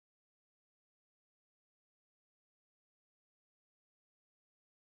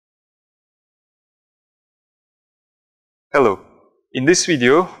Hello. In this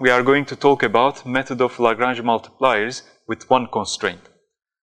video, we are going to talk about method of Lagrange multipliers with one constraint.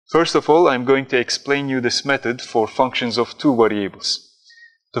 First of all, I'm going to explain you this method for functions of two variables.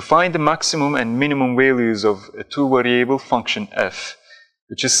 To find the maximum and minimum values of a two-variable function f,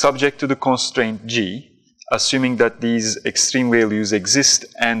 which is subject to the constraint g, assuming that these extreme values exist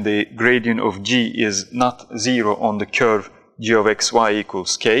and the gradient of g is not zero on the curve g of xy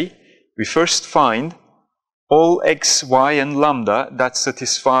equals k, we first find all x, y, and lambda that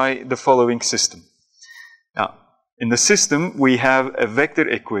satisfy the following system. Now, in the system, we have a vector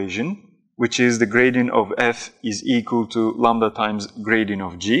equation, which is the gradient of f is equal to lambda times gradient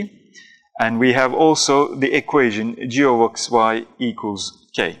of g. And we have also the equation g of xy equals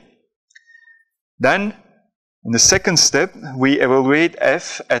k. Then, in the second step, we evaluate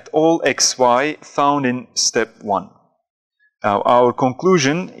f at all xy found in step 1. Now, our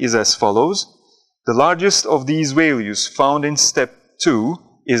conclusion is as follows. The largest of these values found in step 2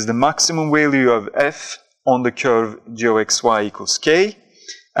 is the maximum value of f on the curve g of xy equals k,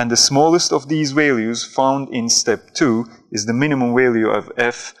 and the smallest of these values found in step 2 is the minimum value of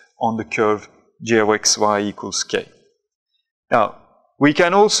f on the curve g of xy equals k. Now, we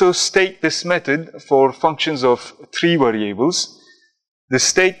can also state this method for functions of three variables. The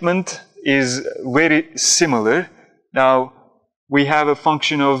statement is very similar. Now, we have a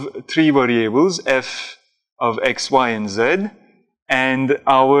function of three variables, f of x, y, and z, and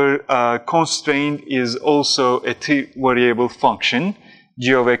our constraint is also a three-variable function,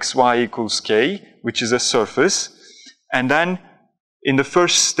 g of xy equals k, which is a surface. And then, in the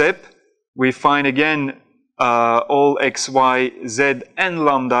first step, we find again all x, y, z, and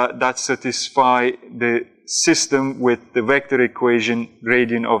lambda that satisfy the system with the vector equation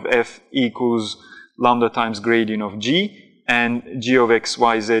gradient of f equals lambda times gradient of g, and g of x,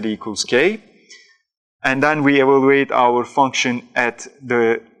 y, z equals k. And then we evaluate our function at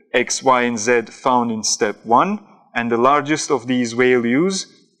the x, y, and z found in step 1. And the largest of these values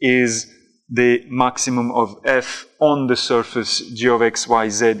is the maximum of f on the surface g of x, y,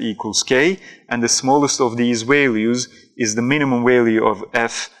 z equals k. And the smallest of these values is the minimum value of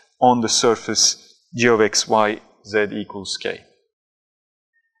f on the surface g of x, y, z equals k.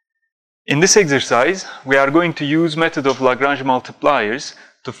 In this exercise, we are going to use method of Lagrange multipliers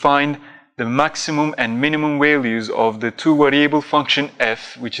to find the maximum and minimum values of the two-variable function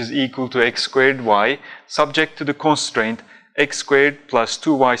f, which is equal to x squared y, subject to the constraint x squared plus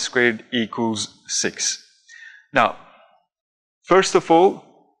 2y squared equals 6. Now, first of all,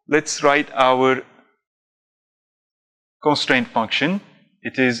 let's write our constraint function.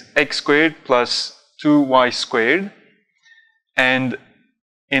 It is x squared plus 2y squared, and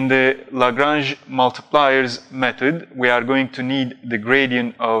in the Lagrange multipliers method, we are going to need the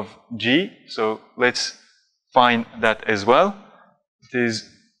gradient of g. So let's find that as well. It is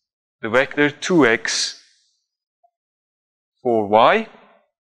the vector 2x 4y.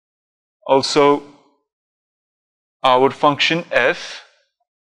 Also, our function f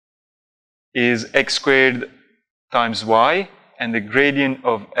is x squared times y, and the gradient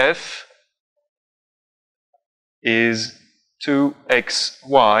of f is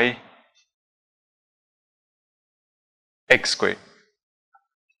 2xy x squared.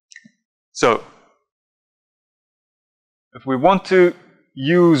 So, if we want to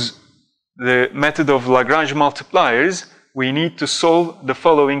use the method of Lagrange multipliers, we need to solve the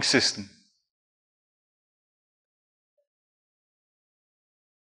following system.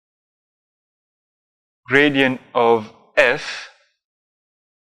 Gradient of f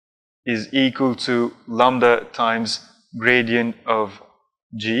is equal to lambda times gradient of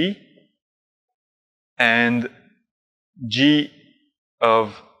g, and g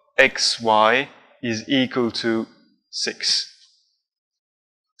of xy is equal to 6.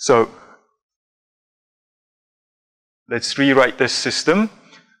 So, let's rewrite this system.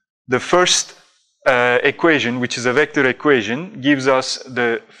 The first equation, which is a vector equation, gives us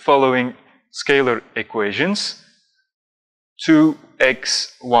the following scalar equations.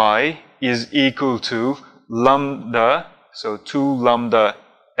 2xy is equal to lambda, so 2 lambda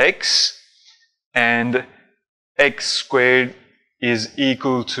x, and x squared is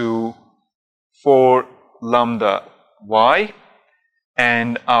equal to 4 lambda y,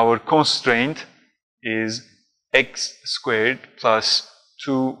 and our constraint is x squared plus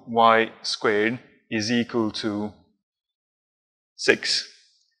 2y squared is equal to 6.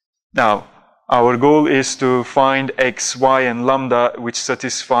 Now, our goal is to find x, y, and lambda which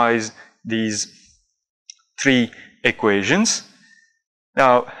satisfies these three equations.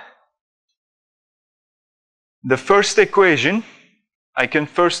 Now, the first equation, I can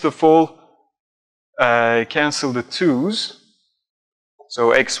first of all cancel the 2's.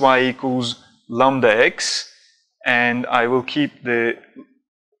 So xy equals lambda x, and I will keep the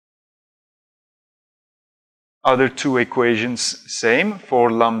other two equations same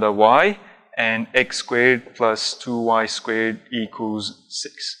for lambda y, and x squared plus 2y squared equals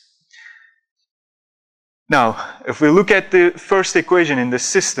 6. Now, if we look at the first equation in the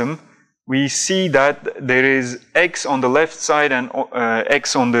system, we see that there is x on the left side and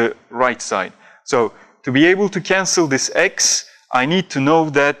x on the right side. So, to be able to cancel this x, I need to know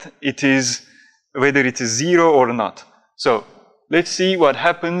that it is, whether it is 0 or not. So, let's see what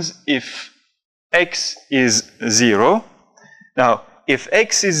happens if x is 0. Now, if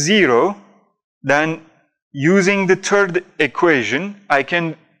x is 0, then using the third equation, I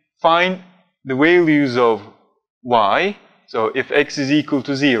can find the values of y. So, if x is equal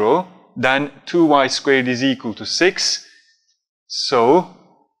to 0, then 2y squared is equal to 6. So,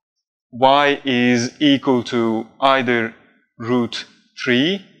 y is equal to either root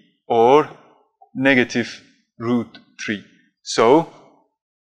 3 or negative root 3. So,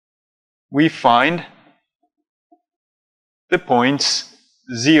 we find the points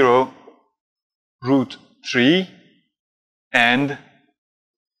 0, root 3 and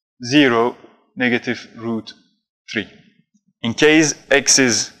 0, negative root 3, in case x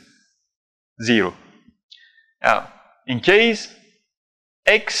is 0. Now, in case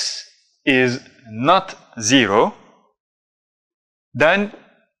x is not 0, then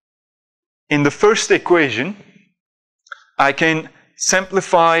in the first equation, I can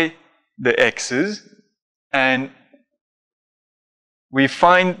simplify the x's, and we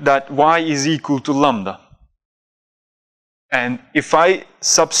find that y is equal to lambda. And if I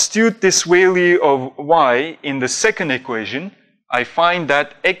substitute this value of y in the second equation, I find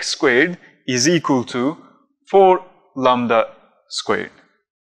that x squared is equal to 4 lambda squared.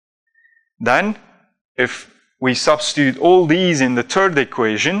 Then, if we substitute all these in the third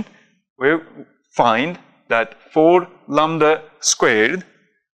equation, we find that 4 lambda squared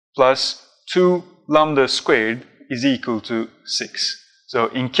plus 2 lambda squared is equal to 6. So,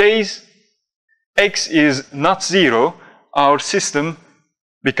 in case x is not 0, our system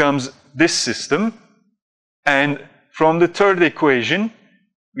becomes this system, and from the third equation,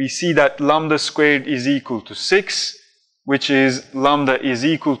 we see that lambda squared is equal to 6, which is lambda is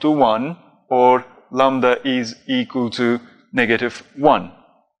equal to 1, or lambda is equal to negative 1.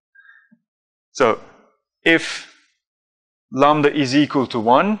 So, if lambda is equal to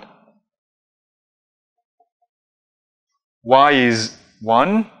 1, y is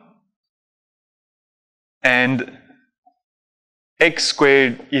 1, and x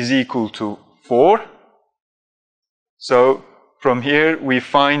squared is equal to 4. So, from here we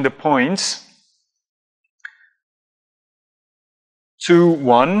find the points 2,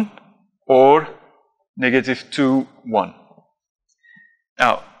 1 or negative 2, 1.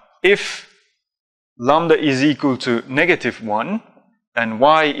 Now, if lambda is equal to negative 1, and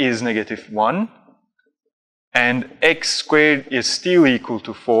y is negative 1, and x squared is still equal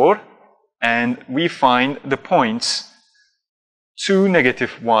to 4, and we find the points 2,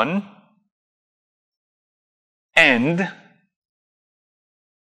 negative 1, and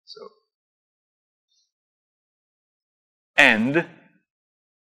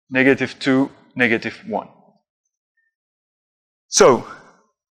negative 2, negative 1. So,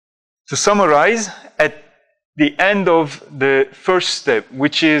 to summarize, at the end of the first step,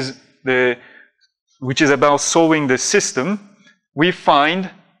 which is about solving the system, we find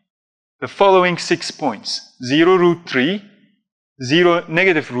the following 6 points: 0, root 3, 0,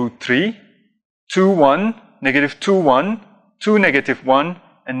 negative root 3, 2, 1, negative 2, 1, 2, negative 1,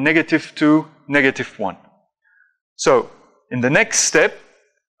 and negative 2, negative 1. So, in the next step,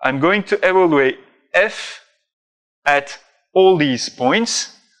 I'm going to evaluate f at all these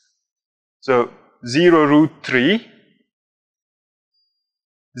points. So, 0, root 3,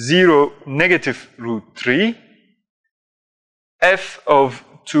 0, negative root 3, f of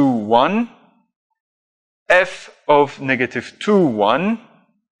 2, 1, f of negative 2, 1,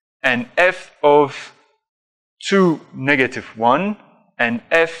 and f of 2, negative 1, and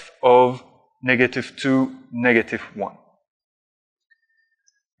f of negative 2, negative 1.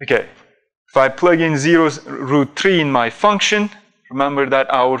 Okay, if I plug in 0, root 3 in my function, remember that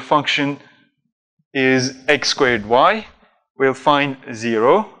our function is x squared y, we'll find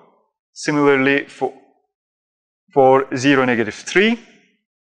 0. Similarly, for 0, negative 3.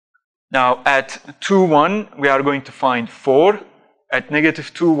 Now, at 2, 1, we are going to find 4. At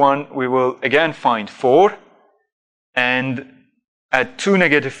negative 2, 1, we will again find 4. And at 2,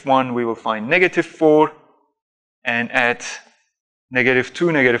 negative 1, we will find negative 4. And at negative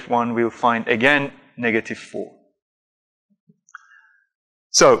 2, negative 1, we'll find again negative 4.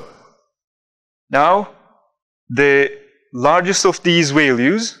 So, now the largest of these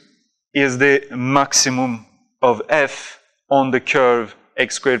values is the maximum of f on the curve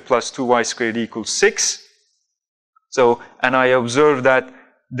x squared plus 2y squared equals 6. So, and I observe that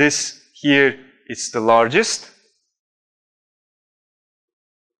this here is the largest.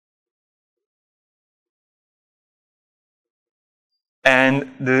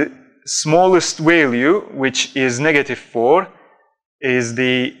 And the smallest value, which is negative 4, is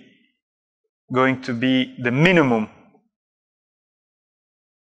going to be the minimum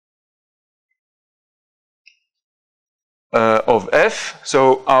of f.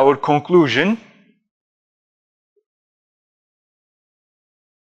 So our conclusion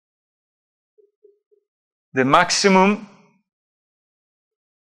the maximum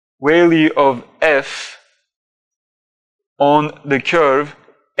value of f on the curve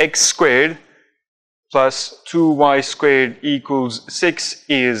x squared plus 2y squared equals 6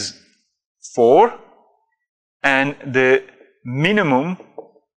 is 4, and the minimum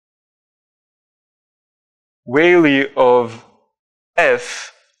value of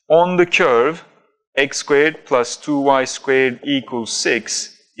f on the curve x squared plus 2y squared equals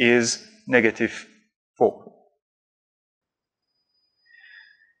 6 is negative 4.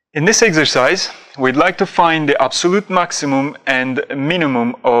 In this exercise, we'd like to find the absolute maximum and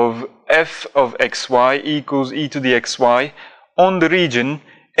minimum of f of xy equals e to the xy on the region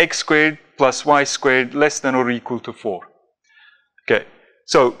x squared plus y squared less than or equal to 4. Okay,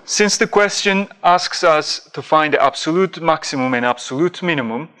 so since the question asks us to find the absolute maximum and absolute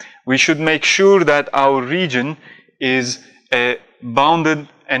minimum, we should make sure that our region is a bounded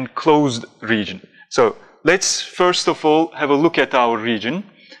and closed region. So let's first of all have a look at our region.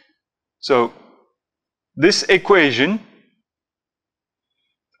 So this equation,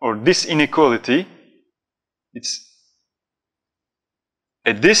 or this inequality, it's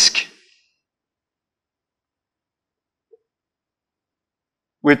a disk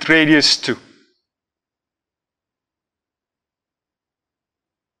with radius 2.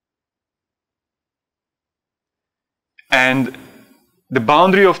 And the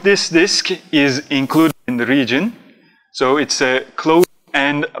boundary of this disk is included in the region, so it's a closed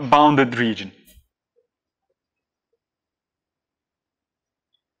and bounded region.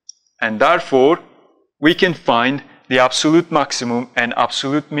 And therefore, we can find the absolute maximum and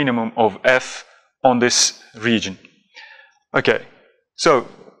absolute minimum of f on this region. Okay, so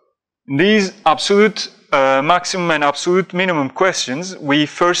these absolute maximum and absolute minimum questions, we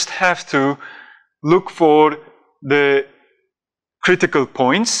first have to look for the critical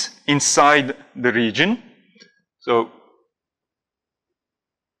points inside the region. So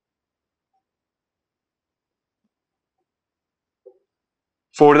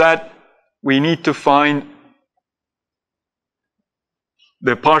for that, we need to find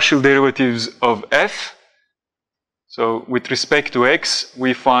the partial derivatives of f. So with respect to x,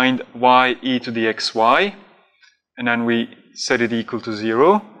 we find y e to the xy, and then we set it equal to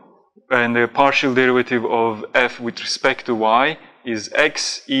 0. And the partial derivative of f with respect to y is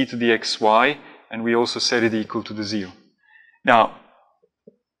x e to the xy, and we also set it equal to the 0. Now,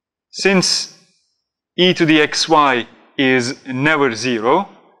 since e to the xy is never 0,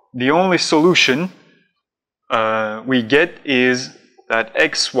 the only solution we get is that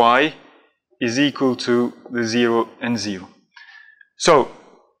xy is equal to the 0 and 0. So,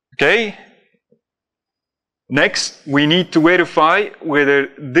 okay, next we need to verify whether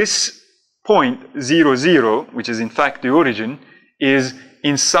this point 0, 0, which is in fact the origin, is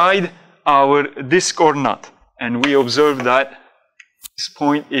inside our disk or not. And we observe that this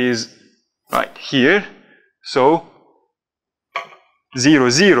point is right here. So 0,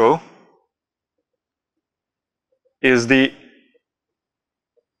 0 is the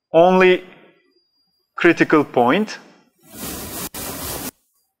only critical point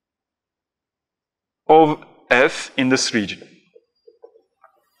of f in this region.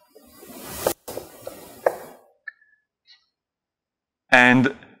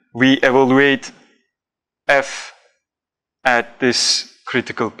 And we evaluate f at this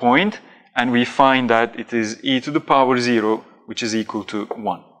critical point, and we find that it is e to the power 0, which is equal to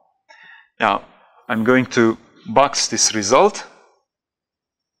 1. Now, I'm going to box this result,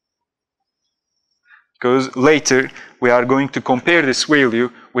 because later we are going to compare this value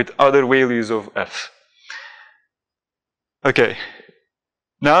with other values of f. Okay,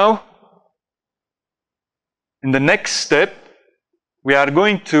 now in the next step, we are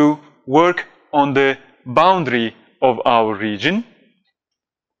going to work on the boundary of our region.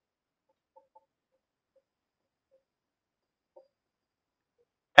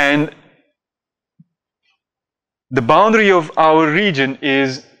 And the boundary of our region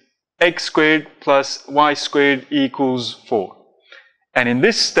is x squared plus y squared equals 4. And in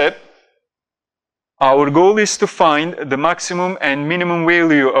this step, our goal is to find the maximum and minimum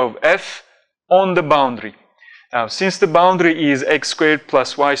value of f on the boundary. Now, since the boundary is x squared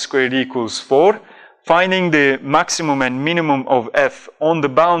plus y squared equals 4, finding the maximum and minimum of f on the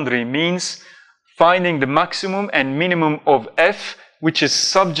boundary means finding the maximum and minimum of f which is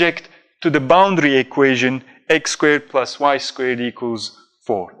subject to the boundary equation x squared plus y squared equals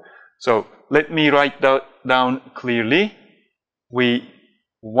 4. So let me write that down clearly. We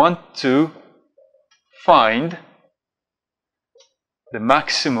want to find the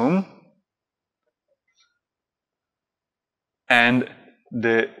maximum and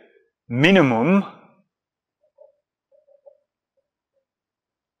the minimum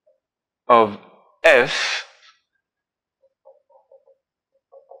of f,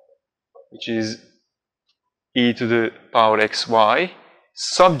 which is e to the power xy,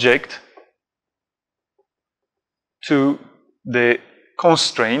 subject to the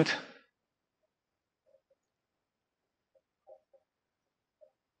constraint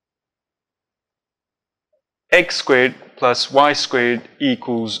x squared plus y squared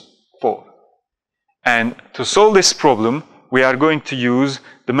equals 4. And to solve this problem, we are going to use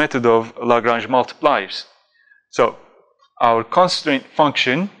the method of Lagrange multipliers. So our constraint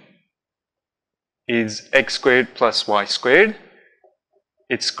function is x squared plus y squared.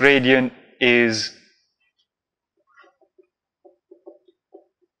 Its gradient is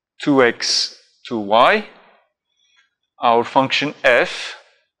 2x, 2y. Our function f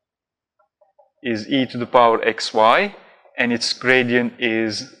is e to the power xy, and its gradient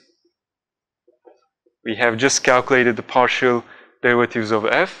is, we have just calculated the partial derivatives of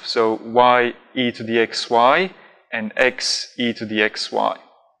f, so y e to the xy and x e to the xy.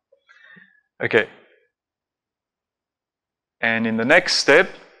 Okay. And in the next step,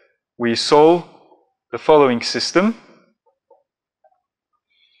 we solve the following system.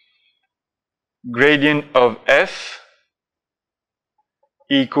 Gradient of f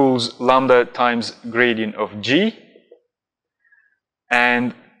equals lambda times gradient of g,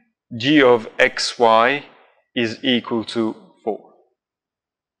 and g of xy is equal to 4.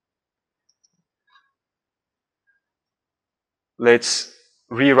 Let's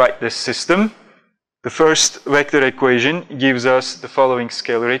rewrite this system. The first vector equation gives us the following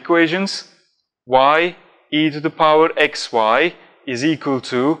scalar equations. Y e to the power xy is equal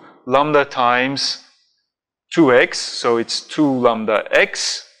to lambda times 2x, so it's 2 lambda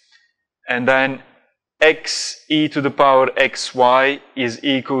x, and then x e to the power xy is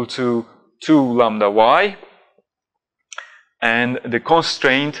equal to 2 lambda y, and the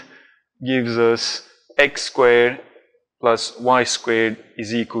constraint gives us x squared plus y squared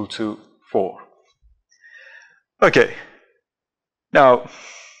is equal to 4. Okay, now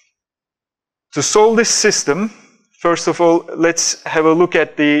to solve this system, first of all, let's have a look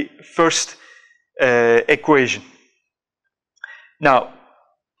at the first equation. Now,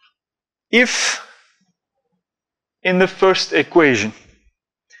 if in the first equation,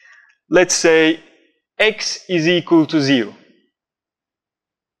 let's say x is equal to 0,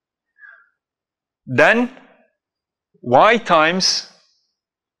 then y times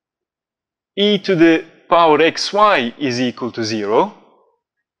e to the power xy is equal to 0.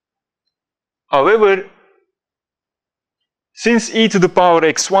 However, since e to the power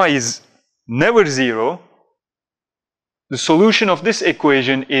xy is never 0, the solution of this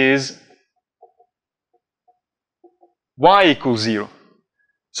equation is y equals 0.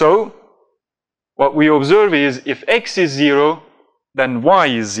 So, what we observe is if x is 0, then y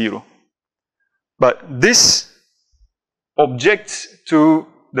is 0. But this objects to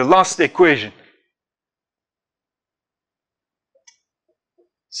the last equation.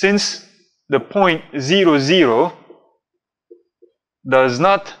 Since the point 0, 0 does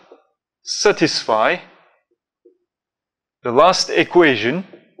not satisfy the last equation,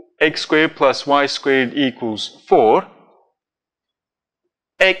 x squared plus y squared equals 4,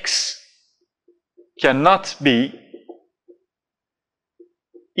 x cannot be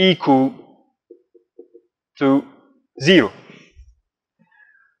equal to 0.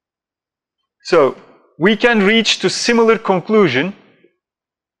 So we can reach to similar conclusion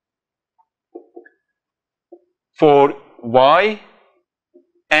for y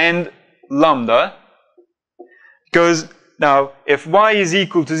and lambda, because now if y is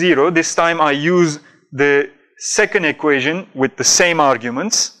equal to 0, this time I use the second equation with the same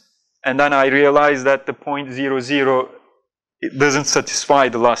arguments, and then I realize that the point 0, 0 it doesn't satisfy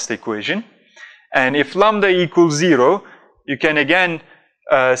the last equation. And if lambda equals 0, you can again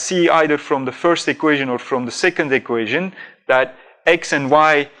see either from the first equation or from the second equation that x and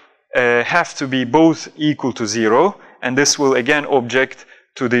y have to be both equal to 0, and this will again object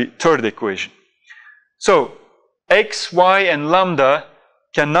to the third equation. So x, y, and lambda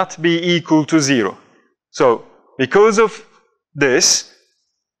cannot be equal to 0. So because of this,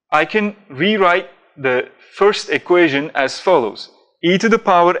 I can rewrite the first equation as follows. E to the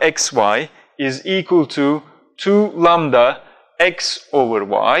power xy is equal to 2 lambda x over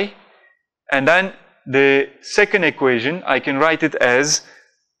y, and then the second equation I can write it as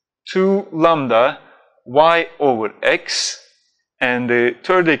 2 lambda y over x, and the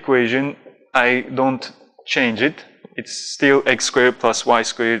third equation I don't change it, it's still x squared plus y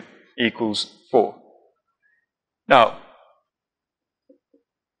squared equals 4. Now,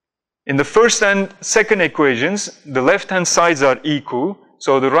 in the first and second equations, the left-hand sides are equal,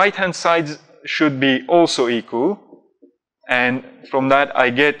 so the right-hand sides should be also equal, and from that I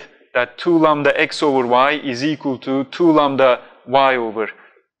get that 2 lambda x over y is equal to 2 lambda y over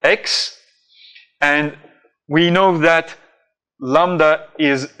x, and we know that lambda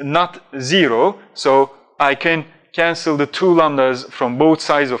is not 0, so I can cancel the 2 lambdas from both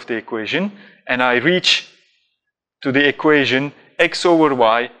sides of the equation, and I reach to the equation x over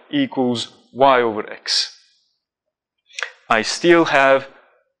y equals y over x. I still have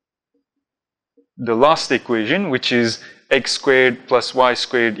the last equation, which is x squared plus y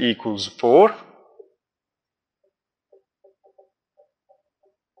squared equals 4.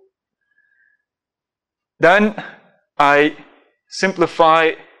 Then I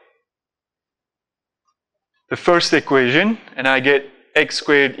simplify the first equation and I get x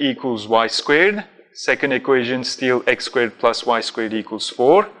squared equals y squared. Second equation still x squared plus y squared equals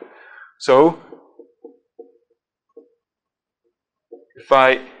 4. So if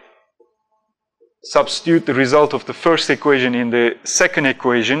I substitute the result of the first equation in the second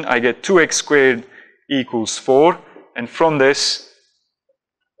equation, I get 2x squared equals 4, and from this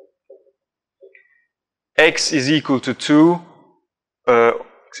x is equal to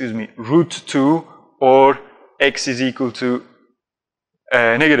root 2, or x is equal to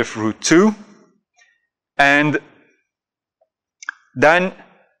negative root 2. And then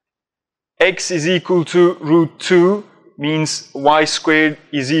x is equal to root 2 means y squared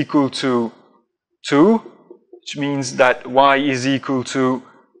is equal to 2, which means that y is equal to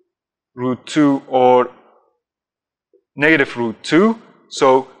root 2 or negative root 2.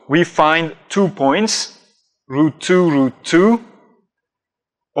 So we find 2 points, root 2,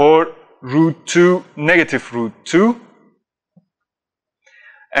 or root 2, negative root 2.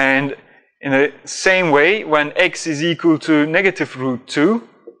 And in the same way, when x is equal to negative root 2,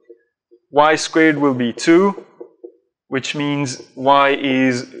 y squared will be 2, which means y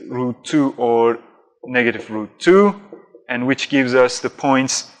is root 2 or negative root 2, and which gives us the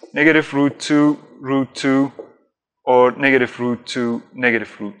points negative root 2, or negative root 2,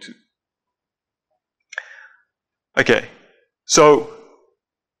 negative root 2. Okay, so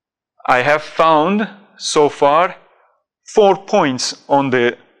I have found so far 4 points on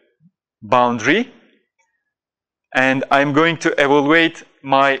the boundary, and I'm going to evaluate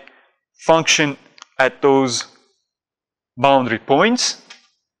my function at those boundary points.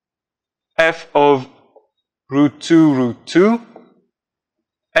 F of root 2,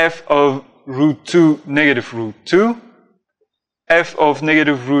 f of root 2, negative root 2, f of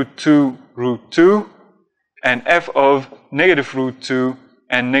negative root 2, and f of negative root 2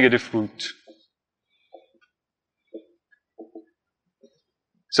 and negative root 2.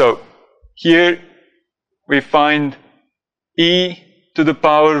 So here we find e to the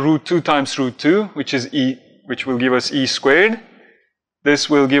power root 2 times root 2, which is e, which will give us e squared. This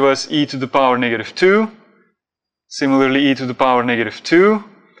will give us e to the power negative 2. Similarly, e to the power negative 2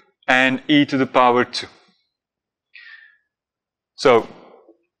 and e to the power 2. So,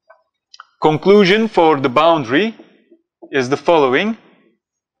 conclusion for the boundary is the following.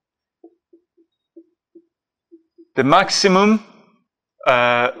 The maximum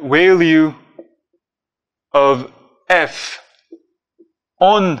value of f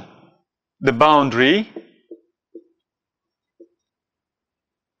on the boundary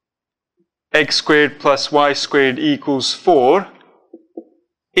x squared plus y squared equals 4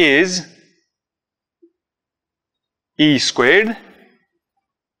 is e squared,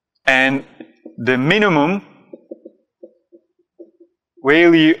 and the minimum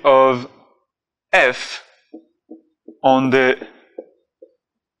value of f on the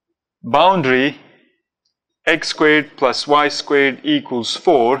boundary x squared plus y squared equals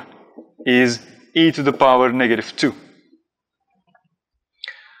 4 is e to the power negative 2.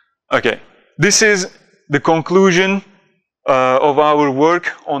 Okay, this is the conclusion of our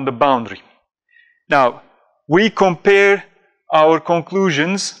work on the boundary. Now, we compare our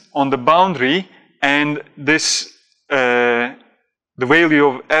conclusions on the boundary and this, the value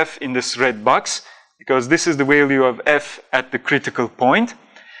of f in this red box, because this is the value of f at the critical point.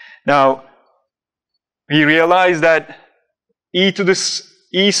 Now, we realize that e to the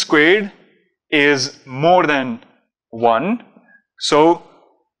e squared is more than 1. So,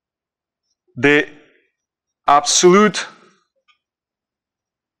 the absolute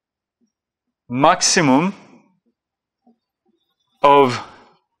maximum of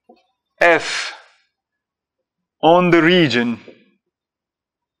f on the region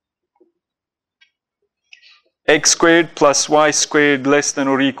x squared plus y squared less than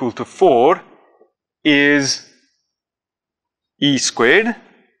or equal to 4 is e squared,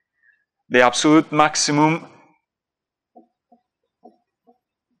 the absolute maximum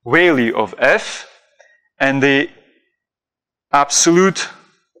value of f, and the absolute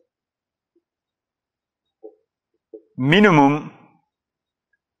minimum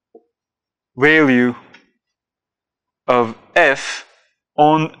value of f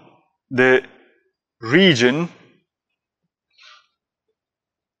on the region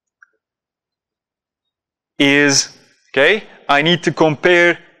is, okay, I need to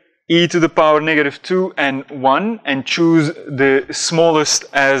compare e to the power -2 and 1 and choose the smallest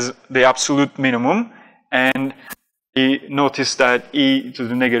as the absolute minimum, and notice that e to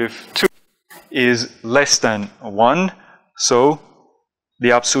the -2 is less than 1, so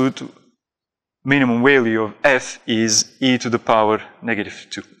the absolute minimum value of f is e to the power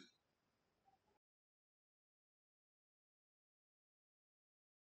 -2.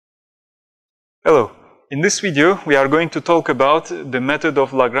 Hello. In this video, we are going to talk about the method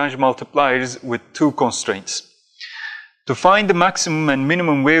of Lagrange multipliers with two constraints. To find the maximum and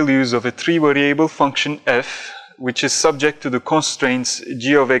minimum values of a three-variable function f, which is subject to the constraints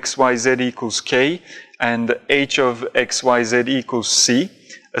g of x, y, z equals k and h of x, y, z equals c,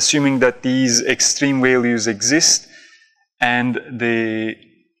 assuming that these extreme values exist and the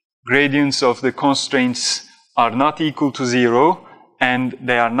gradients of the constraints are not equal to 0 and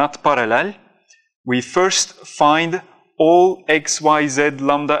they are not parallel, we first find all x, y, z,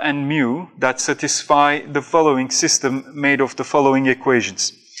 lambda and mu that satisfy the following system made of the following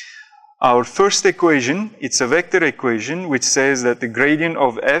equations. Our first equation, it's a vector equation which says that the gradient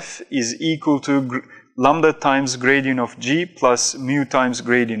of f is equal to lambda times gradient of g plus mu times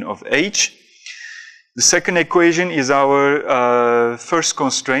gradient of h. The second equation is our first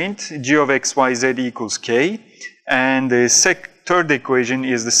constraint, g of x, y, z equals k, and the third equation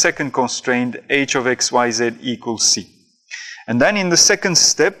is the second constraint, h of x, y, z equals c. And then in the second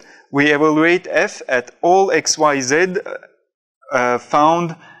step, we evaluate f at all x, y, z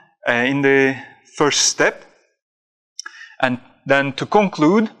found in the first step. And then to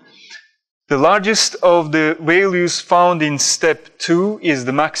conclude, the largest of the values found in step 2 is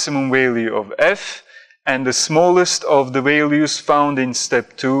the maximum value of f, and the smallest of the values found in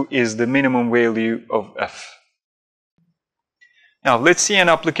step 2 is the minimum value of f. Now, let's see an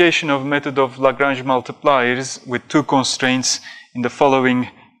application of method of Lagrange multipliers with two constraints in the following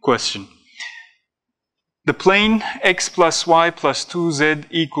question. The plane x plus y plus 2z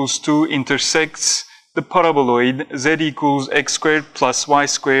equals 2 intersects the paraboloid z equals x squared plus y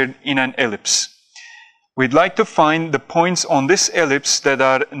squared in an ellipse. We'd like to find the points on this ellipse that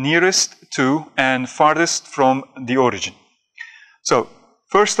are nearest to and farthest from the origin. So,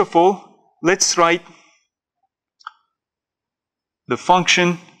 first of all, let's write the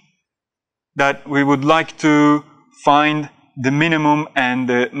function that we would like to find the minimum and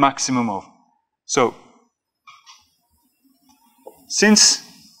the maximum of. So, since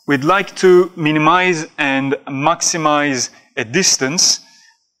we'd like to minimize and maximize a distance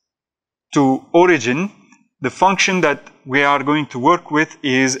to origin, the function that we are going to work with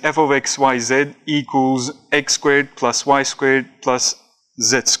is f of x, y, z equals x squared plus y squared plus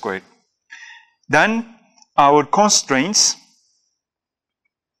z squared. Then our constraints.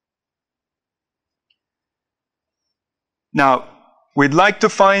 Now, we'd like to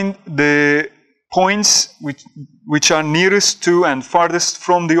find the points which are nearest to and farthest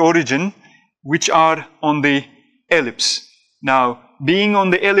from the origin, which are on the ellipse. Now, being on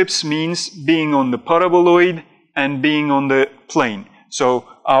the ellipse means being on the paraboloid and being on the plane. So,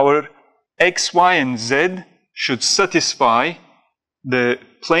 our x, y, and z should satisfy the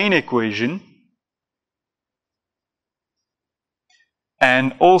plane equation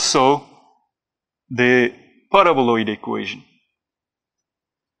and also the paraboloid equation.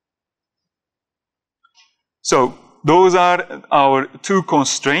 So, those are our two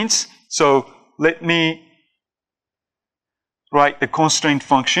constraints. So, let me write the constraint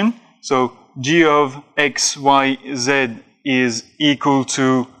function. So g of x, y, z is equal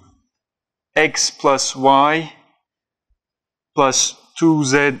to x plus y plus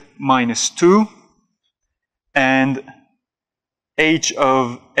 2z minus 2, and h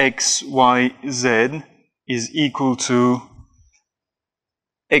of x, y, z is equal to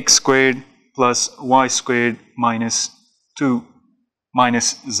x squared plus y squared minus 2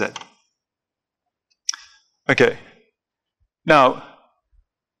 minus z. Okay, now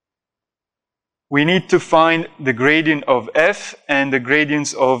we need to find the gradient of f and the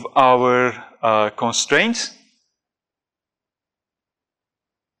gradients of our constraints.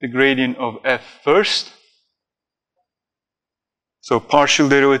 The gradient of f first. So partial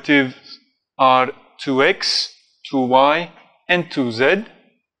derivatives are 2x, 2y, and 2z.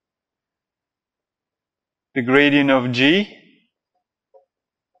 The gradient of g,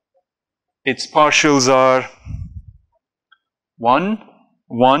 its partials are 1,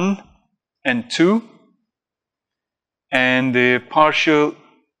 1, and 2. And the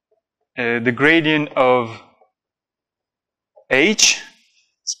gradient of h,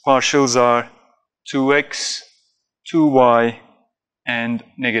 its partials are 2x, 2y, and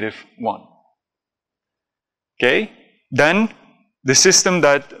negative 1. Okay, then the system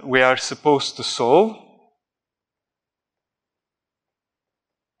that we are supposed to solve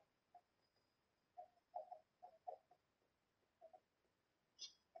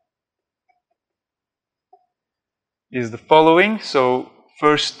is the following. So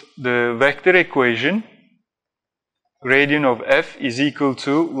first, the vector equation, gradient of f is equal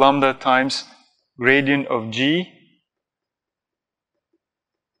to lambda times gradient of g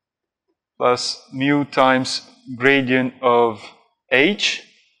plus mu times gradient of h.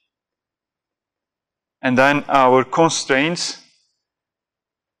 And then our constraints,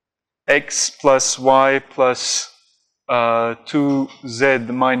 x plus y plus 2z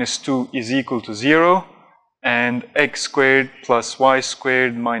minus 2 is equal to 0, and x squared plus y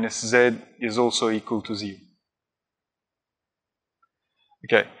squared minus z is also equal to 0.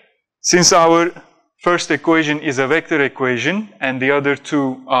 Okay, since our first equation is a vector equation and the other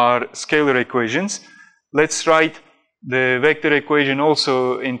two are scalar equations, let's write the vector equation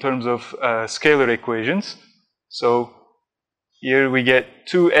also in terms of scalar equations. So here we get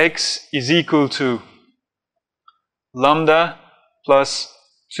 2x is equal to lambda plus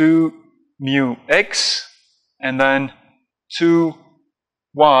 2 mu x, and then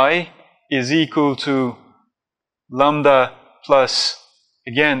 2y is equal to lambda plus,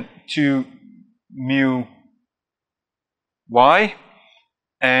 again, 2 mu y,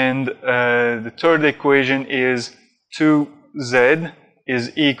 and the third equation is 2z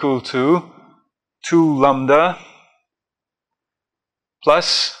is equal to 2 lambda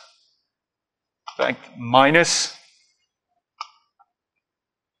plus, in fact, minus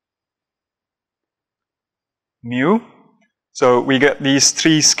mu. So we get these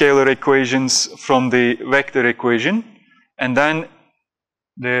three scalar equations from the vector equation, and then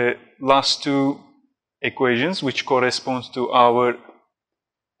the last two equations, which corresponds to our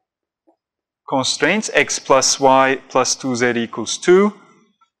constraints, x plus y plus 2z equals 2,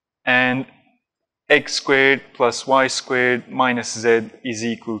 and x squared plus y squared minus z is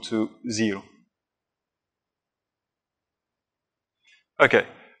equal to 0. Okay,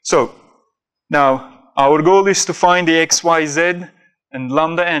 so now our goal is to find the x, y, z and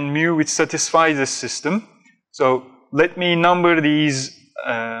lambda and mu which satisfy this system. So let me number these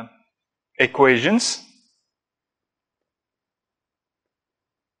equations.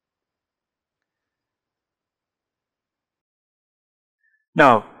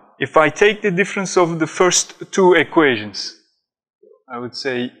 Now, if I take the difference of the first two equations, I would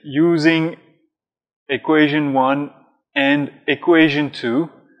say using equation 1 and equation 2,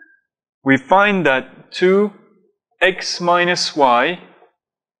 we find that 2x minus y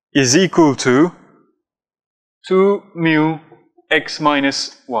is equal to 2 mu x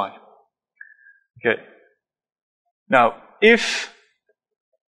minus y. Okay. Now, if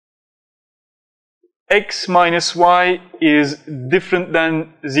x minus y is different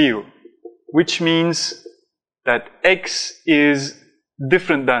than 0, which means that x is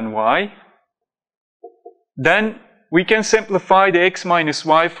different than y, then we can simplify the x minus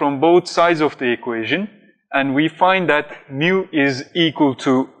y from both sides of the equation, and we find that mu is equal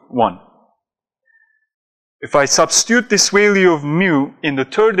to 1. If I substitute this value of mu in the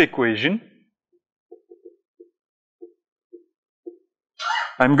third equation,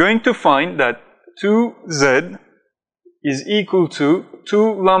 I'm going to find that 2z is equal to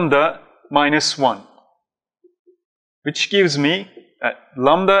 2 lambda minus 1, which gives me that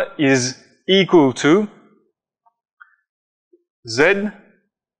lambda is equal to z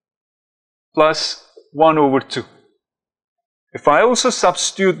plus 1 over 2. If I also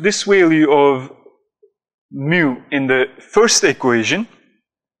substitute this value of mu in the first equation,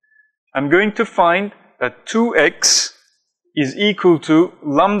 I'm going to find that 2x is equal to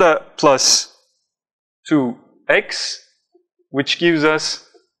lambda plus 2x, which gives us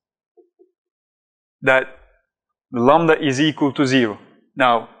that the lambda is equal to 0.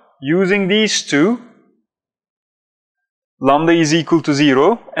 Now, using these two, lambda is equal to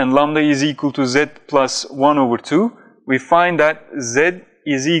 0 and lambda is equal to z plus 1 over 2, we find that z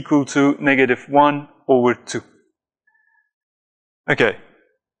is equal to negative 1 over 2. Okay.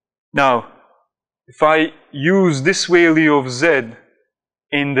 Now, if I use this value of z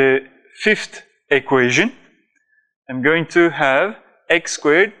in the fifth equation, I'm going to have x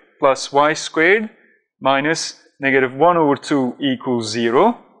squared plus y squared minus negative 1 over 2 equals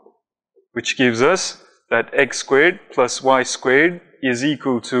 0, which gives us that x squared plus y squared is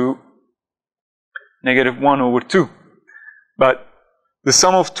equal to negative 1 over 2. But the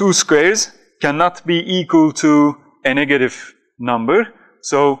sum of two squares cannot be equal to a negative number,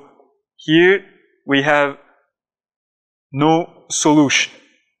 so here we have no solution.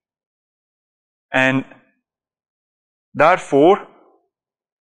 And therefore,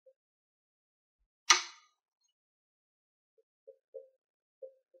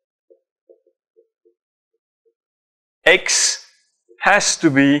 x has to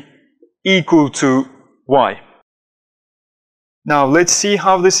be equal to y. Now let's see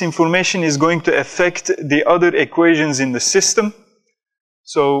how this information is going to affect the other equations in the system.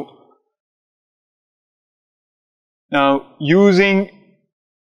 So now using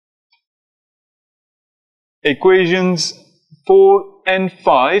equations 4 and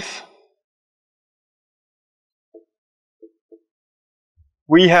 5,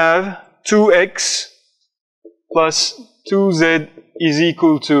 we have 2x plus 2z is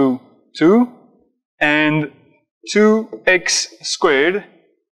equal to 2 and 2x squared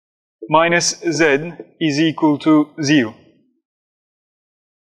minus z is equal to 0.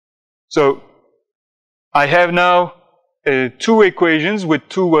 So I have now two equations with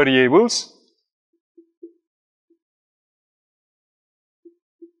two variables.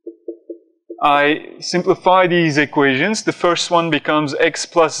 I simplify these equations. The first one becomes x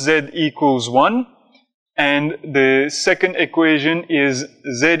plus z equals 1. And the second equation is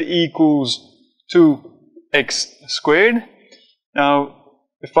z equals 2x squared. Now,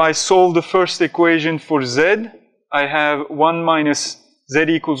 if I solve the first equation for z, I have 1 minus z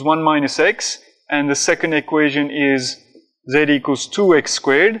equals 1 minus x. And the second equation is z equals 2x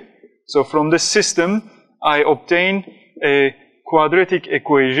squared. So from this system, I obtain a quadratic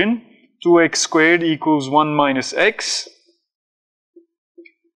equation. 2x squared equals 1 minus x.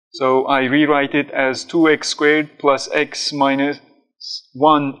 So I rewrite it as 2x squared plus x minus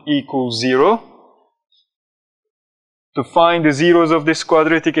 1 equals 0. To find the zeros of this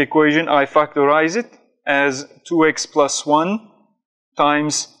quadratic equation, I factorize it as 2x plus 1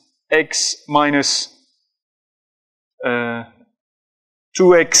 times x minus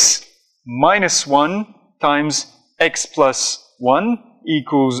 2x minus 1 times x plus 1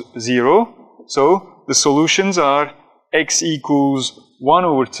 equals 0. So the solutions are x equals 1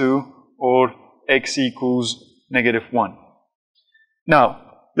 over 2 or x equals negative 1. Now,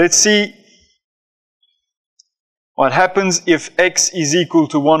 let's see what happens if x is equal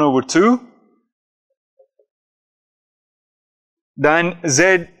to 1 over 2. Then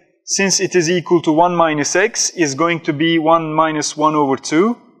z, since it is equal to 1 minus x, is going to be 1 minus 1 over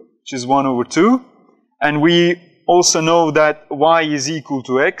 2, which is 1 over 2. And we also know that y is equal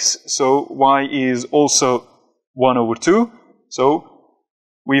to x, so y is also 1 over 2. So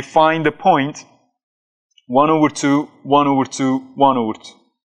we find the point 1 over 2, 1 over 2, 1 over 2.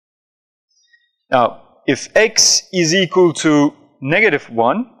 Now, if x is equal to negative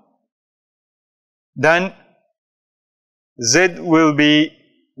 1, then z will be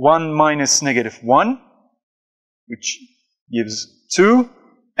 1 minus negative 1, which gives 2,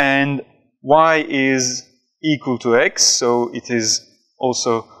 and y is equal to x, so it is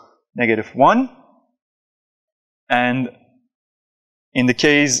also negative 1. And in the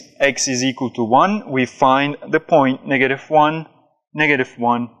case x is equal to 1, we find the point negative 1,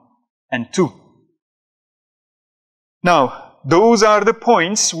 and 2. Now, those are the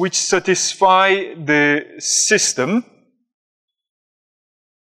points which satisfy the system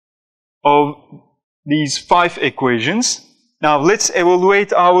of these 5 equations. Now, let's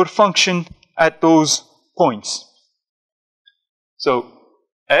evaluate our function at those points. So,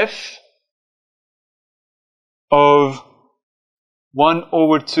 f of 1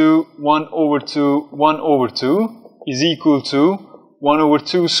 over 2, 1 over 2, 1 over 2 is equal to 1 over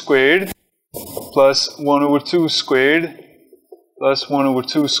 2 squared plus 1 over 2 squared plus 1 over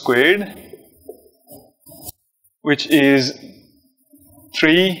 2 squared, which is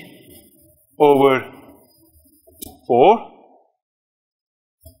 3 over 4.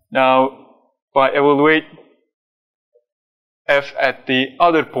 Now, if I evaluate f at the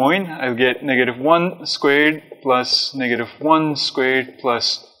other point, I'll get negative 1 squared plus negative 1 squared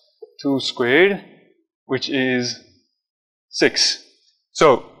plus 2 squared, which is 6.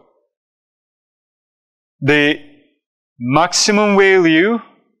 So, the maximum value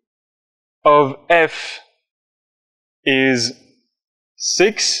of f is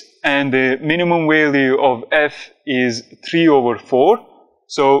 6 and the minimum value of f is 3 over 4.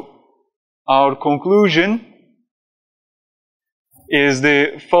 So, our conclusion is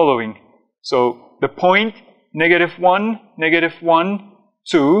the following. So, the point negative 1,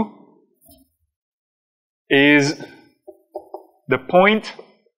 2 is the point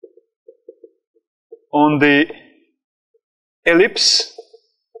on the ellipse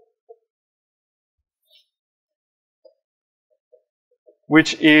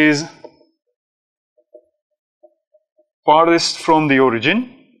which is farthest from the origin,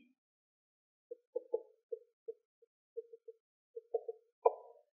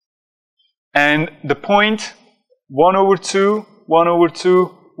 and the point 1 over 2, 1 over 2,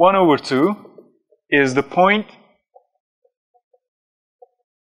 1 over 2 is the point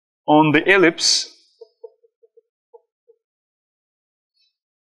on the ellipse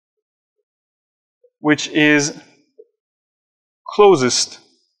which is closest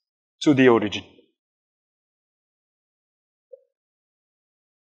to the origin.